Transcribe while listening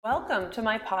Welcome to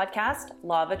my podcast,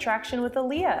 Law of Attraction with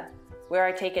Aaliyah, where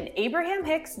I take an Abraham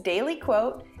Hicks daily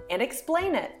quote and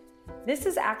explain it. This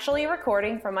is actually a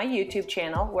recording from my YouTube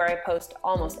channel where I post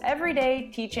almost every day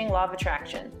teaching Law of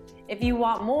Attraction. If you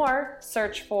want more,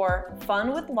 search for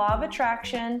Fun with Law of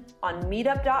Attraction on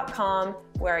meetup.com,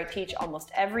 where I teach almost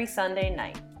every Sunday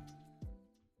night.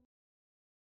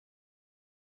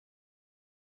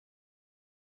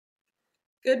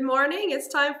 Good morning. It's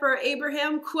time for our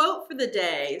Abraham quote for the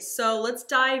day. So let's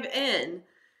dive in.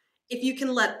 If you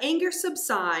can let anger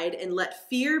subside and let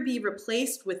fear be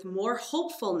replaced with more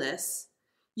hopefulness,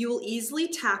 you will easily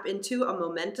tap into a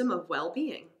momentum of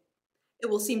well-being. It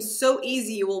will seem so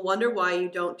easy, you will wonder why you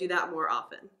don't do that more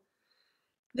often.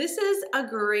 This is a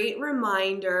great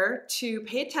reminder to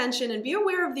pay attention and be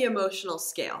aware of the emotional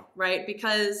scale, right?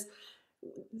 Because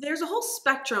there's a whole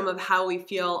spectrum of how we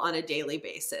feel on a daily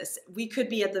basis. We could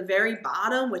be at the very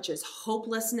bottom, which is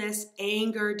hopelessness,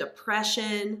 anger,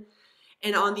 depression.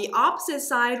 And on the opposite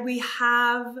side, we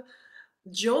have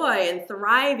joy and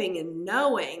thriving and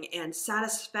knowing and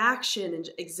satisfaction and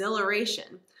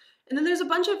exhilaration. And then there's a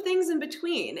bunch of things in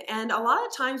between. And a lot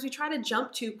of times we try to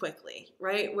jump too quickly,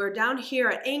 right? We're down here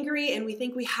at angry and we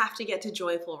think we have to get to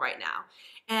joyful right now.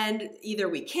 And either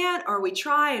we can't or we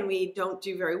try and we don't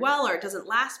do very well or it doesn't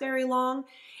last very long.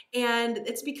 And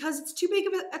it's because it's too big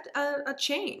of a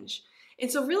change.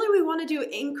 And so really we want to do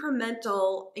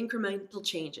incremental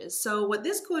changes. So what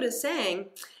this quote is saying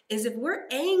is if we're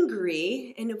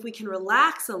angry and if we can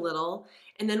relax a little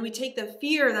and then we take the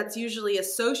fear that's usually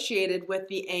associated with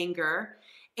the anger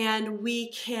and we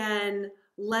can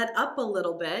let up a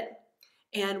little bit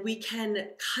and we can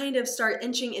kind of start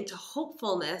inching into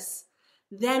hopefulness,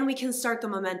 then we can start the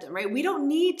momentum, right? We don't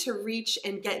need to reach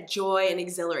and get joy and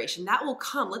exhilaration. That will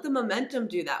come. Let the momentum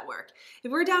do that work.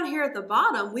 If we're down here at the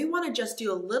bottom, we want to just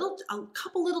do a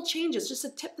couple little changes just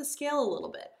to tip the scale a little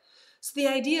bit. So the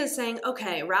idea is saying,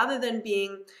 okay, rather than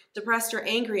being depressed or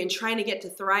angry and trying to get to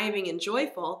thriving and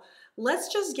joyful,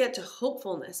 let's just get to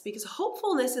hopefulness, because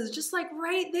hopefulness is just like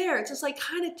right there. It's just like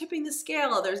kind of tipping the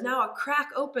scale. There's now a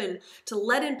crack open to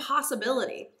let in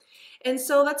possibility. And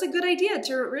so that's a good idea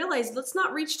to realize, let's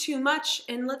not reach too much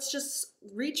and let's just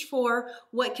reach for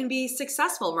what can be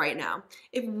successful right now.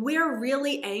 If we're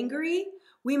really angry,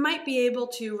 we might be able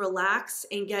to relax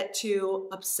and get to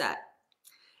upset.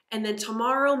 And then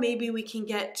tomorrow, maybe we can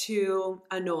get to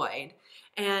annoyed.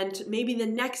 And maybe the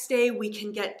next day we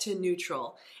can get to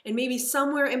neutral. And maybe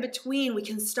somewhere in between we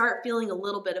can start feeling a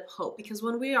little bit of hope. Because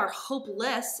when we are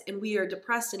hopeless and we are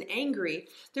depressed and angry,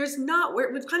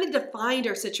 we've kind of defined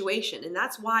our situation. And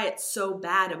that's why it's so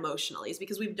bad emotionally, is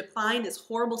because we've defined this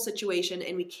horrible situation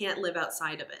and we can't live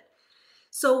outside of it.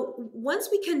 So once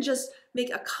we can just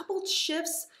make a couple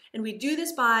shifts, and we do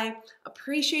this by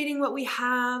appreciating what we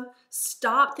have,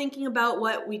 stop thinking about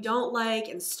what we don't like,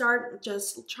 and start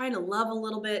just trying to love a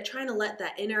little bit, trying to let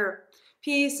that inner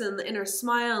peace and the inner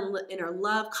smile and inner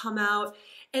love come out,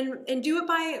 and do it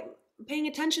by paying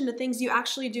attention to things you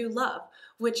actually do love,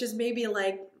 which is maybe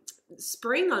like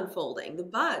spring unfolding, the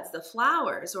buds, the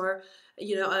flowers, or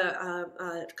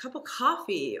a cup of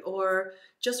coffee, or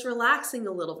just relaxing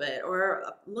a little bit, or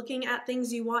looking at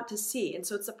things you want to see. And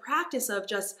so it's a practice of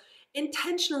just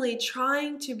intentionally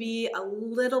trying to be a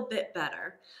little bit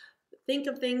better. Think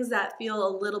of things that feel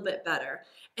a little bit better.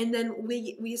 And then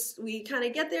we kind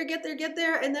of get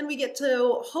there, and then we get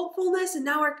to hopefulness, and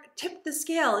now we're tipped the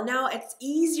scale. And now it's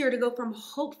easier to go from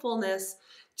hopefulness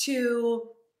to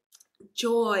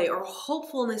joy, or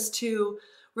hopefulness to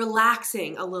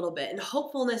relaxing a little bit, and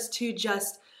hopefulness to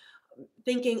just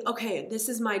thinking, okay, this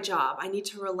is my job, I need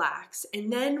to relax.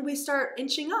 And then we start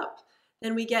inching up.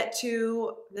 Then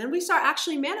we start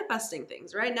actually manifesting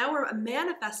things, right? Now we're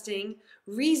manifesting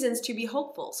reasons to be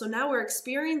hopeful. So now we're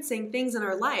experiencing things in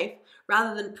our life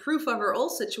rather than proof of our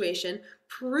old situation,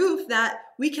 proof that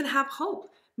we can have hope.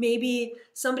 Maybe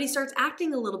somebody starts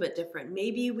acting a little bit different.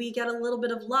 Maybe we get a little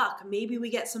bit of luck. Maybe we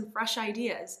get some fresh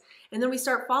ideas. And then we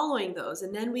start following those.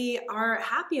 And then we are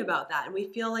happy about that. And we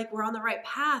feel like we're on the right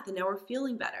path, and now we're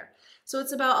feeling better. So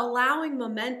it's about allowing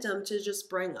momentum to just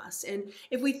bring us. And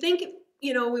if we think,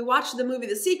 we watch the movie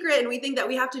The Secret and we think that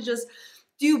we have to just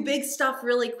do big stuff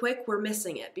really quick, we're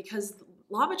missing it, because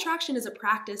Law of Attraction is a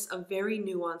practice of very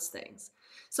nuanced things.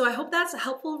 So I hope that's a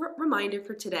helpful reminder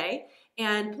for today.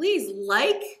 And please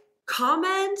like,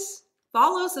 comment,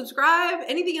 follow, subscribe,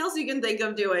 anything else you can think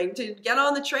of doing to get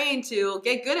on the train to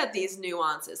get good at these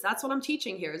nuances. That's what I'm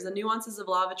teaching here, is the nuances of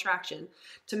Law of Attraction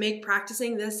to make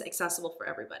practicing this accessible for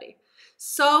everybody.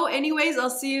 So anyways,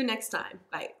 I'll see you next time.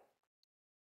 Bye.